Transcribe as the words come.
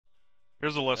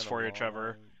Here's a list And a for you, long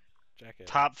Trevor. jacket.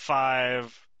 Top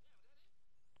 5.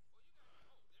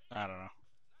 I don't know.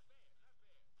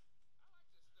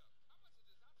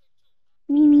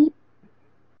 Me me.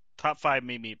 Top 5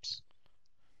 meep meeps.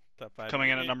 Top 5. Coming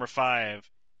in at number 5.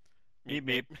 Meep Meep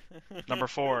meep. meep. Number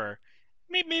 4.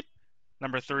 Meep meep.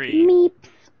 Number 3. Meep.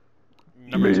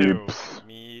 Number 2.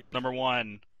 Meep. Number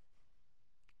 1.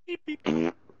 Meep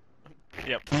meep.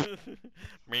 Yep.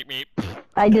 Meep meep.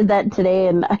 I did that today,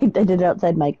 and I did it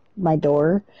outside my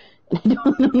door. And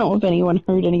I don't know if anyone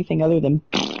heard anything other than.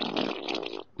 You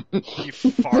I was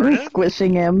farted?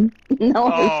 squishing him. No,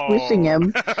 I was squishing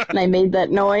him, and I made that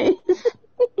noise.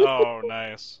 Oh,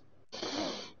 nice.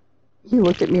 He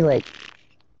looked at me like,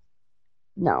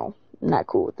 "No, I'm not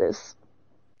cool with this."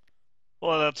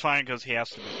 Well, that's fine because he has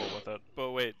to be cool with it.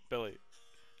 But wait, Billy.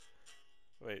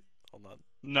 Wait, hold on.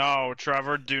 No,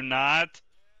 Trevor, do not.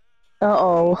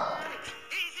 Uh-oh.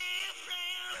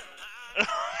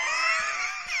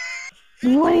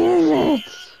 What is it?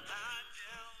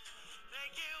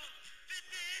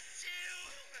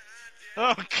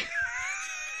 Oh,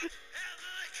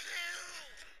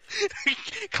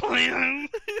 Clam.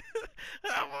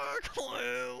 Have a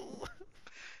clue.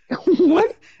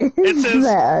 What is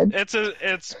that?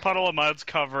 It's Puddle of Mud's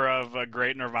cover of a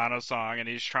great Nirvana song, and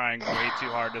he's trying way too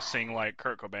hard to sing like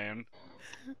Kurt Cobain.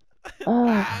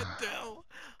 I don't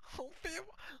hope you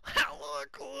have a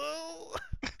clue.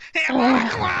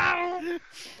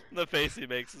 The face he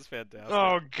makes is fantastic.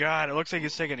 Oh God! It looks like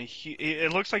he's taking a.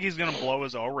 It looks like he's gonna blow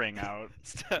his O-ring out.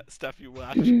 Steph, you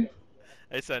watch.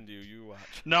 I send you. You watch.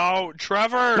 No,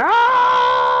 Trevor.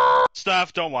 Ah!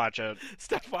 Steph, don't watch it.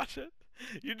 Steph, watch it.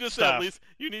 You just Steph. at least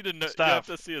you need to know. Steph. You have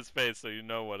to see his face so you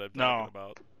know what I'm talking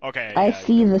about. Okay. I yeah,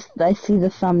 see this. I see the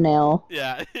thumbnail.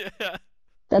 Yeah, yeah.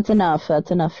 That's enough.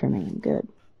 That's enough for me. I'm good.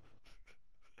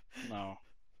 No.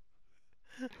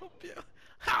 Hope you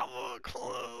have a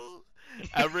clue.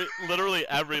 Literally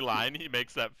every line, he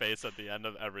makes that face at the end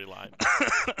of every line.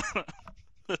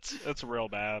 It's real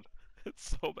bad.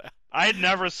 It's so bad. I had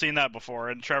never seen that before,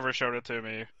 and Trevor showed it to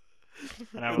me,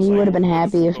 and I was You like, would have been "This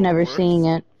happy is if the never worst." seeing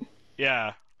it.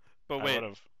 "Yeah." But I wait,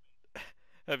 would've.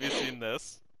 have you seen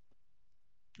this?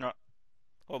 No.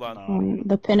 Hold on. No.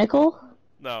 The pinnacle?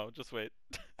 No, just wait.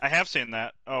 I have seen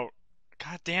that. Oh,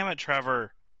 God damn it,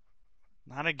 Trevor!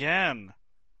 Not again.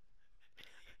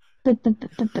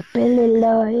 Billy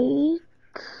like.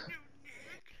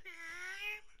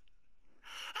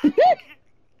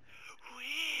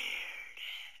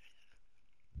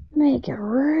 Make it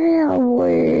real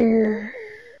weird.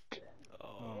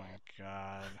 Oh my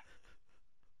God.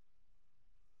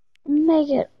 Make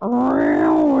it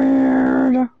real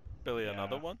weird. Billy, Yeah.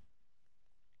 another one?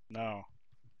 No.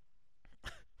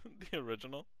 The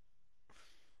original?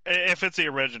 If it's the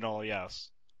original, yes.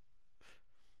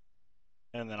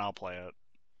 And then I'll play it.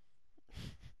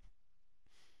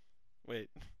 Wait.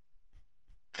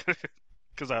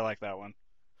 Because I like that one.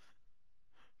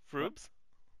 Froobs?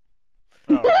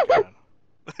 Oh God.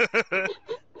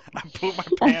 I pooped my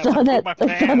I pants. saw that. My I saw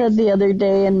that pants. the other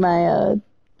day in my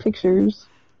pictures.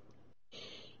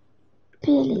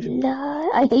 Billy like.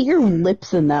 I hate your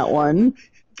lips in that one.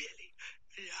 Billy,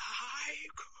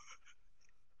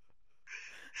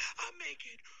 I make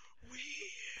it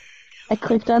weird. I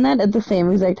clicked on that at the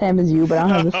same exact time as you, but I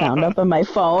don't have the sound up on my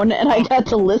phone, and I got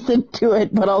to listen to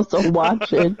it, but also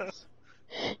watch it.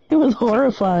 It was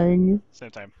horrifying.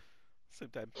 Same time. Same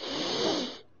time.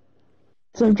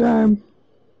 Same time.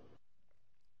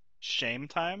 Shame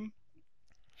time?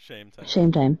 Shame time.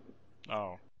 Shame time.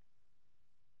 Oh.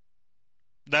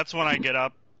 That's when I get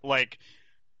up, like,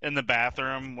 in the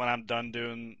bathroom when I'm done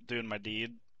doing my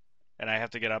deed, and I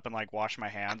have to get up and, like, wash my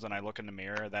hands, and I look in the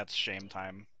mirror. That's shame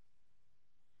time.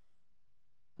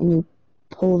 And you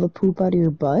pull the poop out of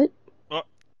your butt?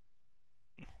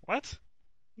 What?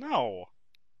 No.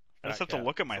 I just Fat have to cat,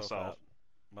 look at so myself. fat.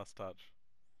 Must touch.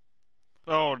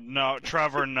 Oh, no.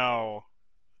 Trevor, no.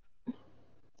 Oh,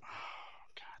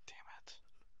 God damn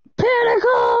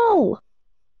Pinnacle! it.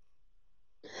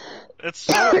 It's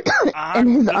so odd. And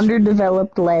his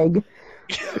underdeveloped leg.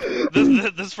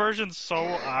 This version's so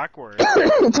awkward.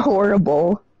 It's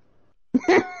horrible.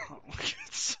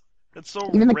 It's so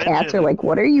Even the rigid. cats are like,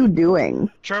 what are you doing?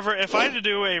 Trevor, if I had to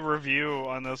do a review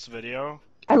on this video...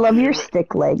 I love your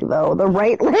stick leg, though. The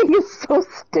right leg is so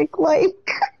stick-like.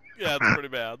 Yeah, it's pretty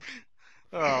bad.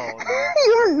 Oh, no.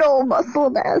 You have no muscle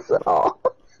mass at all.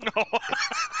 Oh,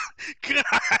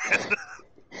 God.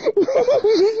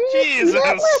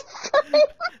 Jesus.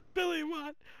 Billy,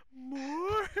 what?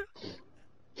 More?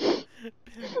 Billy,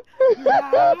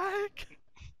 like?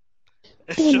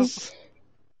 It's just...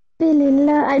 Billy,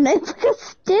 it's like a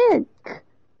stick.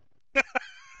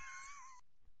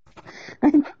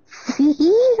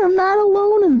 I'm not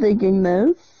alone in thinking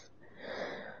this.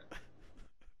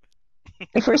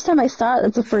 The first time I saw it,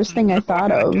 that's the first thing I No,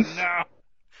 thought of. Anakin, no.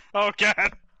 Oh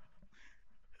god.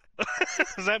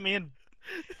 Does that mean?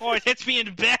 Oh, it hits me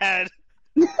in bed.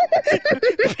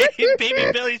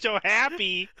 Baby Billy's so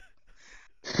happy.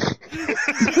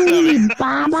 Hey,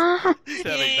 Baba! He's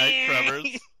having night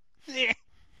tremors. I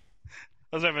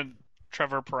was having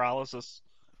Trevor paralysis.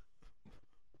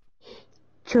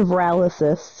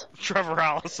 Treveralysis.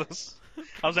 Trevor-alysis.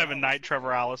 I was having night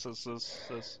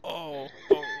Trevor-alysis. Oh,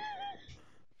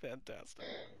 fantastic.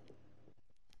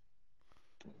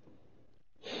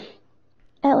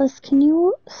 Atlas, can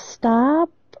you stop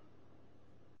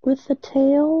with the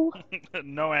tail?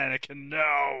 No, Anakin,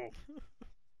 no.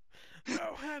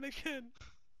 No, Anakin.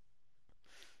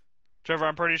 Trevor,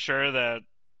 I'm pretty sure that.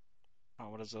 Oh,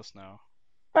 what is this now?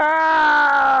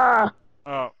 Ah!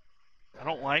 Oh, I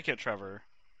don't like it, Trevor.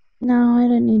 No, I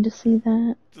didn't need to see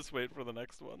that. Just wait for the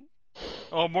next one.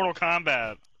 Oh, Mortal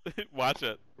Kombat. Watch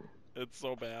it. It's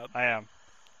so bad. I am.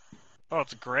 Oh,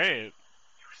 it's great.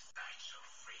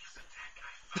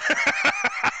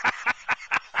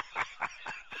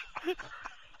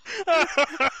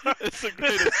 It's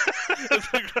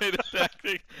the greatest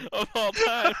acting of all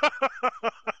time.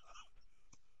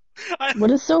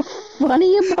 What is so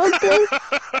funny about this?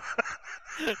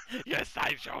 Your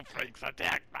sideshow freaks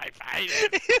attack my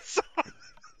fighters.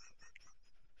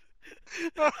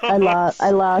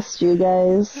 I lost you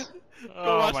guys. Go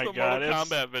Oh watch my the god, Mortal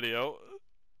Kombat video.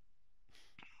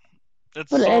 it's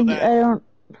But so I that don't.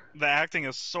 the acting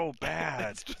is so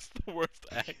bad. It's just the worst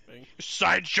acting.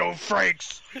 Sideshow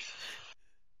freaks.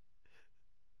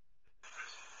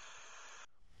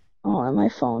 Oh, and my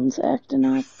phone's acting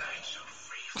up.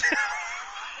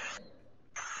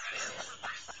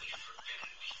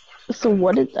 So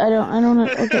what is? I don't know.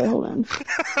 Okay, hold on.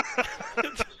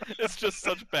 It's just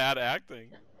such bad acting.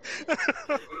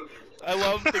 I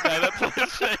love the guy that plays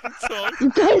Shang Tsung. You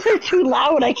guys are too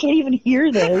loud. I can't even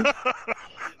hear this.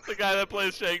 The guy that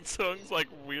plays Shang Tsung's like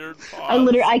weird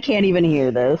pause. I can't even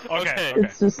hear this. Okay.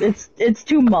 It's just it's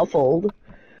too muffled.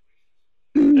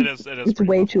 It is. It's pretty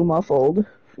way muffled. too muffled.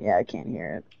 Yeah, I can't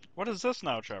hear it. What is this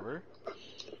now, Trevor?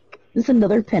 This is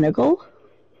another pinnacle.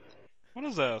 What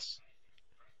is this?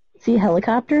 See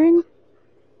helicoptering?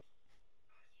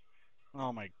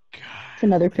 Oh my god. It's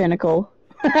another pinnacle.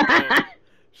 The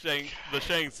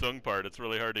Shang Tsung part, it's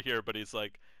really hard to hear, but he's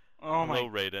like, Oh hello,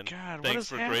 my Raiden. god. What Thanks is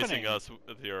for happening? gracing us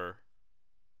with your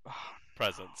Oh,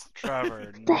 presence.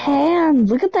 Trevor, The no. hands!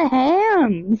 Look at the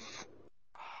hands!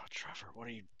 Oh, Trevor, what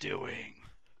are you doing?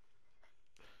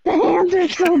 The hands are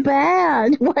so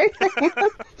bad! Why are the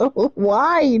hands so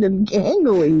wide and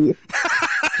gangly?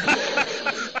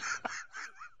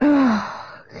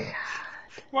 Oh,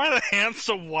 Why are the hands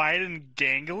so wide and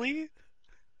gangly?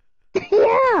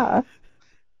 yeah!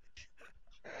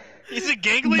 He's a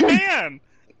gangly man.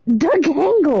 Doug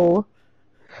Angle!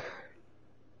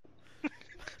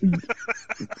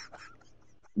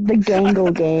 The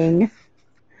Gangle Gang.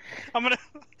 I'm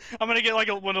gonna get like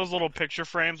one of those little picture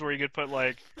frames where you could put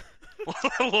like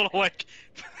little like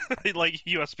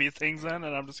USB things in, and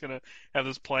I'm just gonna have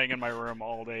this playing in my room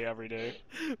all day, every day.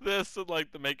 This and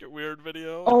like the Make It Weird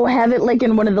video. Oh, have it like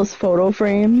in one of those photo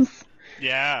frames.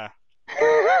 Yeah.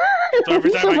 So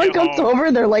every time I someone get comes home-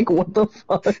 over, they're like, "What the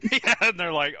fuck?" Yeah, and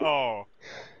they're like, "Oh,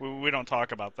 we don't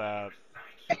talk about that."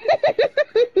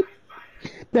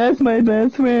 That's my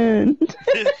best friend.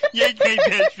 You're my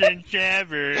best friend,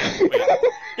 Trevor. Wait,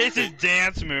 It's his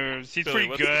dance moves. He's Billy,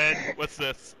 pretty good. What's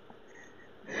this?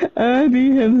 I'll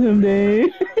be him someday.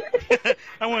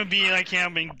 I want to be like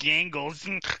him in Gangles.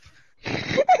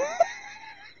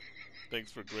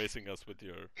 Thanks for gracing us with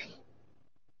your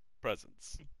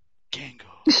presence.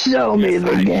 Gangles. Show me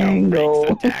the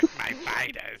gangle. Attack my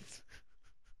fighters.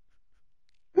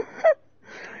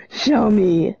 Show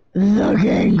me the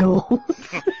gangle.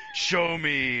 Show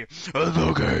me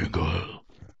the gangle.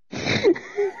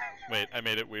 Wait, I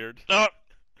made it weird. Oh,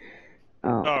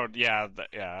 Oh. yeah,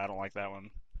 I don't like that one.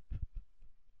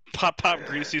 Pop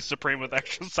greasy supreme with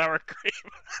extra sour cream.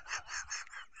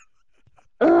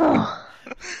 Ugh.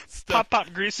 Steph,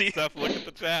 Pop greasy. Steph, look at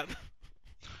the chat.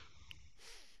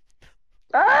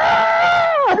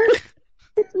 Ah!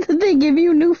 Did they give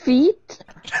you new feet?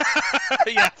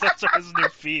 Yeah, those are his new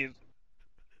feet.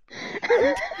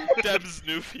 Deb's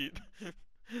new feet.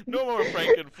 No more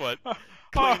Frankenfoot.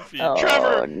 Clean feet. Oh,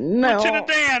 Trevor, no. Lieutenant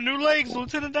Dan, new legs,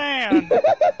 Lieutenant Dan.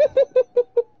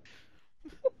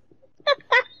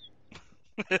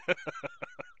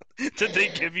 Did they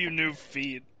give you new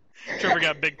feet? Trevor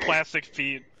got big plastic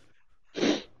feet.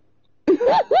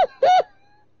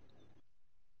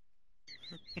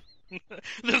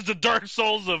 There's the dark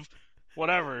souls of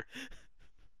whatever.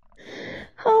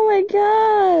 Oh my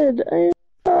god!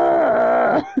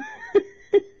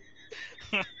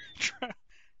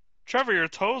 Trevor, your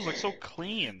toes look so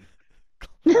clean.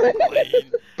 Clean. Do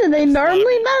they It's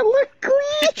normally not- not look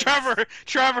clean? Trevor, you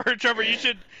I'm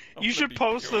should gonna be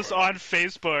post this pure. on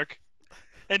Facebook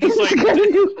and just It's like got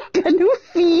new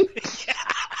feet.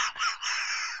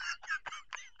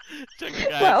 Check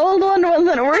it, My guys. old one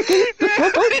wasn't working, so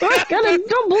I got a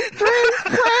double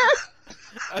transplant.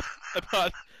 I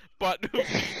bought new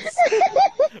feet.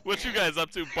 What you guys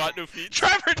up to? Bought new feet?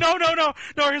 Trevor, no.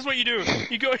 Here's what you do.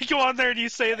 You go on there and you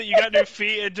say that you got new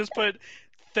feet and just put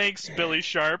thanks, Billy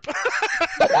Sharp.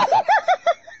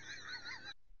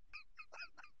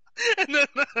 And then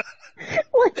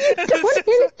What are you and doing then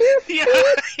to your yeah,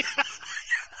 feet?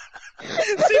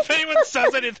 yeah. See if anyone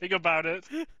says anything about it.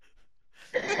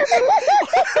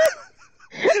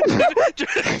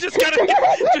 just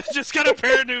got a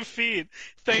pair of new feet.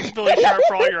 Thanks, Billy Sharp,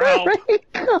 for all your help.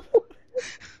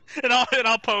 And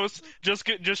I'll post. Just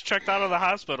checked out of the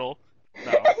hospital.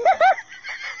 No.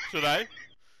 Should I?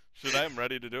 I'm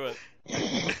ready to do it.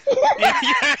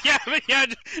 Yeah.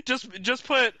 Just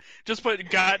put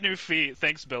got new feet.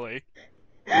 Thanks, Billy.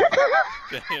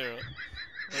 Okay, here.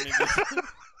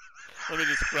 Let me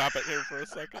just crop it here for a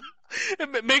second.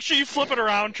 And make sure you flip it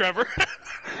around, Trevor.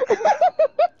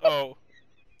 Oh.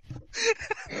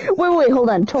 Wait, hold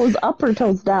on. Toes up or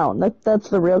toes down? That's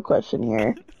the real question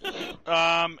here.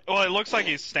 Well, it looks like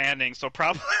he's standing, so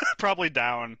probably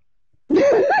down.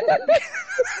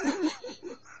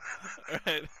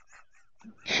 Alright.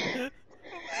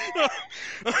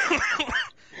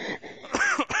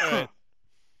 Alright.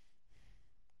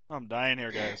 I'm dying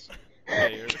here, guys.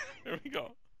 Okay, here we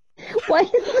go. Why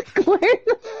is the glare in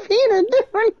the feet a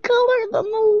different color than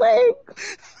the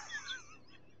legs?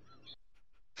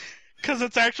 Because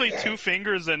it's actually 2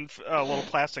 fingers and little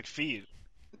plastic feet.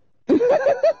 Is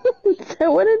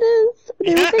that what it is?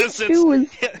 They look like shoes.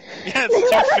 Yeah, They it's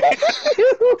look 2 like fingers.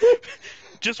 shoes.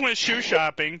 Just went shoe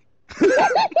shopping. Like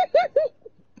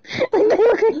they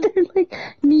look like they're like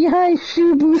knee-high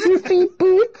shoe boots, feet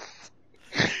boots.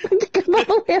 They come all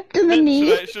the way up to the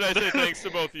knee. Should I say thanks to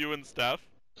both you and Steph?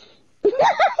 We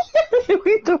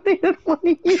donated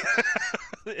money.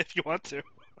 If you want to.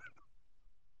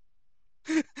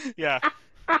 Yeah.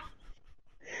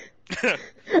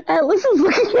 Atlas is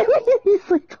looking at me and he's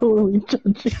like totally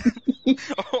judging me.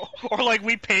 Or like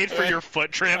we paid for your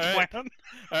foot transplant.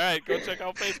 Alright, go check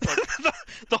out Facebook.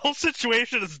 The whole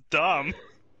situation is dumb.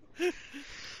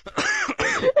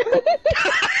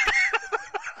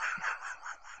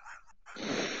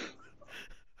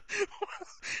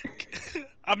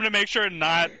 I'm gonna make sure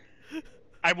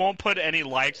I won't put any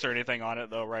likes or anything on it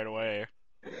though right away.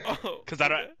 Oh. Because I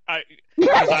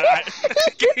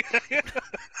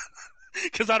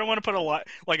don't want to put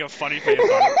a funny face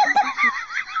on it.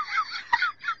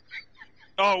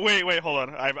 Oh wait, hold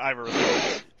on. I have a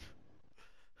response.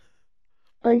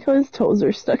 Like how his toes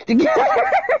are stuck together.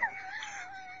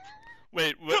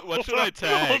 Wait, what should I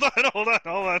tag? Hold on.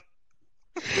 Oh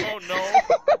no.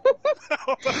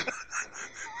 Hold on.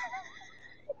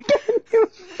 Your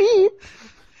feet.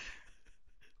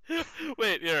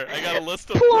 Wait, here, I got a list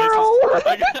of Plural.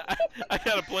 places. I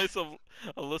got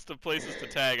a list of places to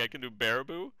tag. I can do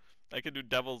Baraboo. I can do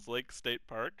Devil's Lake State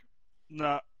Park.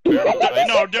 No,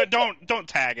 Baraboo, don't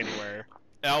tag anywhere.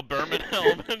 Alberman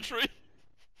Elementary.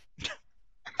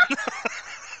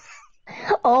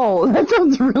 Oh, that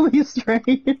sounds really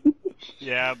strange.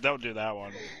 Yeah, don't do that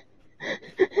one.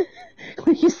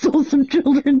 Like you stole some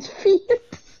children's feet.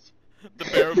 The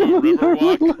Some Baraboo of them are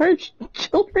Riverwalk. large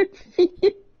children's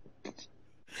feet.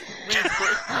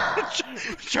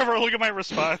 Trevor, look at my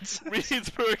response.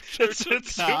 Reedsburg Church of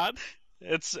It's God.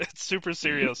 It's super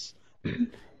serious.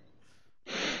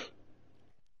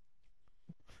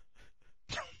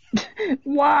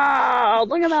 Wow,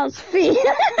 look at those feet.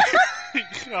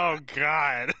 Oh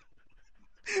God,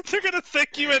 they're gonna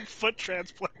think you had foot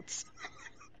transplants.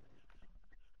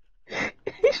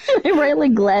 Should I write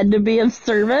like glad to be of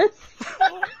service?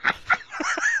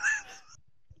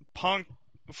 Punk,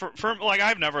 for like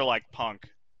I've never liked punk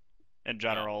in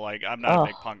general. Like I'm not a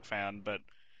big punk fan, but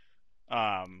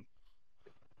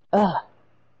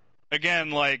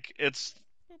again, like it's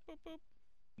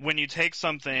when you take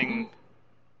something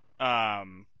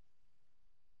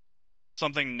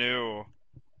something new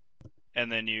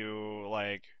and then you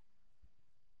like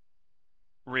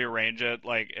rearrange it,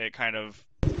 like it kind of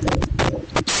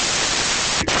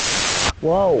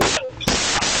Whoa. Oh,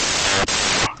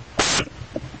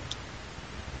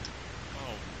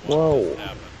 Whoa. what just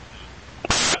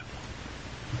happened?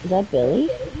 Is that Billy?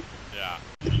 Yeah.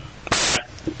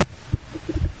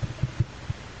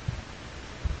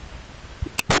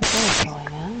 What's going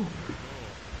on?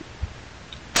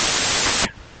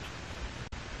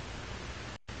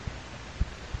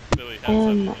 Billy has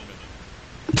a moment.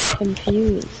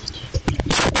 Confused.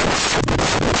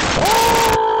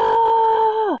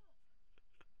 Ah!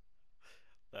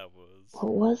 That was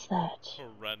What was that?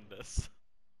 horrendous.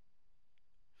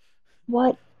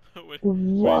 What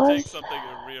when you was take something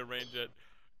and rearrange it.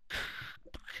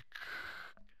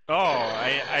 Oh,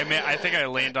 I think I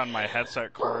leaned on my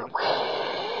headset cord.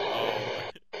 Oh,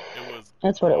 it was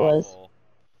That's what it was. awful.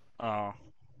 Oh,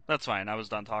 that's fine. I was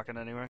done talking anyway.